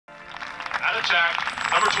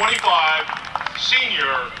attack, number 25,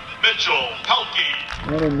 senior Mitchell Pehlke.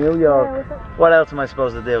 I'm in New York. What else am I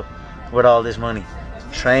supposed to do with all this money?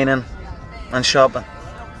 Training and shopping.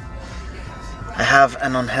 I have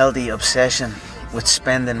an unhealthy obsession with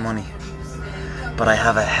spending money, but I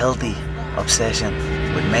have a healthy obsession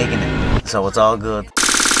with making it, so it's all good.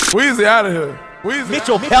 Weezy out of here. Weezy.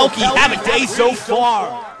 Mitchell Pehlke, have a day so far.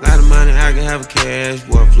 Lot of money, I can have a cash.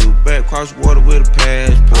 Boy, flew back across the water with a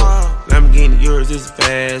passport. Lamborghini yours is a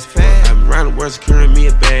fast boy. I've been around the world securing me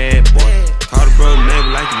a bad boy. Call the brother neighbor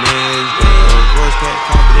like a nasty. Voice cat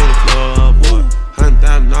carpet in the floor, boy.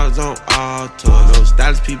 $100,000 on all tour. Those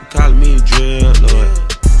stylist people calling me the drill lord.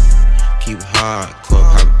 Keep it hardcore,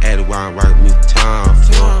 pop at it while I'm rocking me the time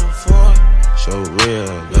for. Show real,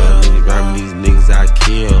 love me, rapping these niggas I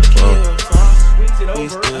kill for.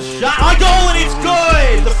 Shot on goal and it's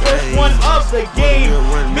good! The first one of the game.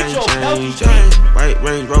 Mitchell Pehlke. White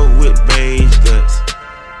Range Rover with beige guts.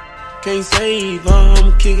 Can't save her,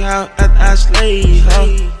 I'ma kick out after I slave her.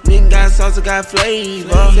 Nigga got sauce, I got flavor.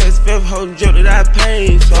 That's the fifth whole joke that I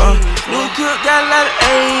paid for. New cook got a lot of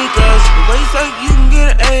acres. The way you say you can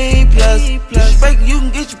get an A+. Fake you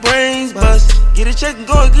can get your brains bust. Get a check and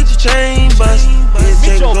go and get your chain bust.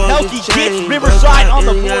 Mitchell Pehlke gets Riverside on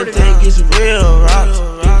the board. Get some real rocks.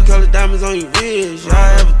 Color diamonds on your wrist. Y'all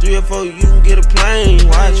have a 3 or 4, you can get a plane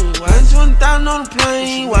watch. 120,000 on the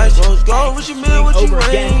plane watch. Go with your meal, with your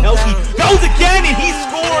ring. Pehlke goes again and he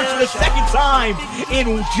scores for the second time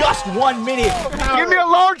in just 1 minute. Give me a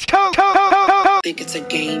large coke. I think it's a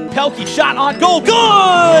game. Pehlke shot on goal.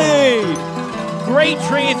 Good! Great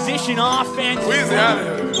transition offense. Weezy out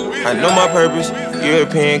of here. I know my purpose.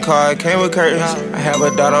 European car came with curtains. I have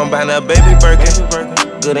a daughter, I'm buying a baby Birkin.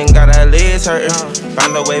 Good ain't got our legs hurting.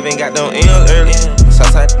 Found a wave and got them ill early.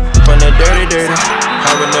 Southside from the dirty.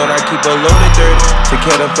 How we know that I keep a loaded 30. To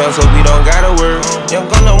kill the fence so we don't gotta worry. Young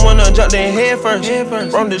gonna wanna jump in head first.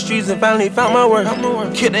 Roam the streets and finally found my work.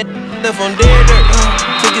 Killed that left on dead dirt.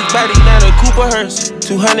 Took his body down to Cooper hearse.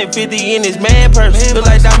 250 in his man purse. Look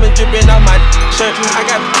like diamonds dripping off my shirt. I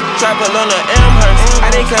got travel on the Amherst.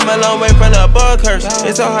 I didn't come a long way from the bug curse.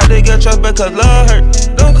 It's so hard to get trust because love hurt.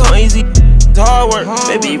 Don't come easy. It's hard work.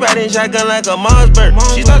 Baby riding shotgun like a Mossberg.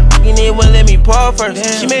 She start f***ing it, wouldn't let me paw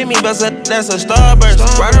first. She made me bust her, that's a starburst.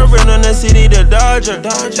 Ride around on the city, the Dodger.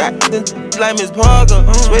 Shot like Miss Parker.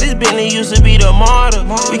 Swear this Bentley used to be the martyr.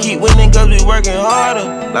 We keep winning cause we working harder.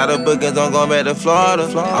 Lot of bookings on going back to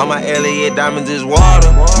Florida. All my Elliott diamonds is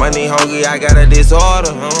water. Money hungry, I got a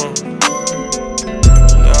disorder.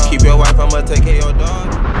 Keep your wife, I'ma take care of your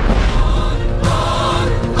daughter.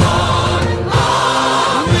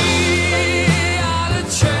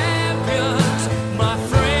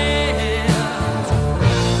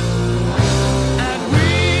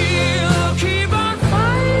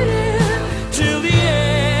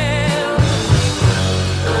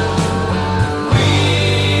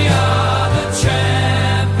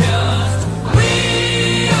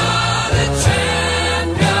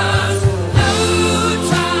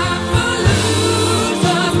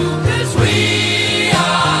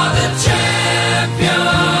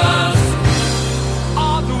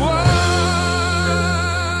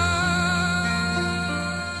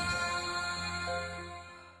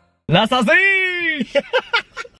 Las así.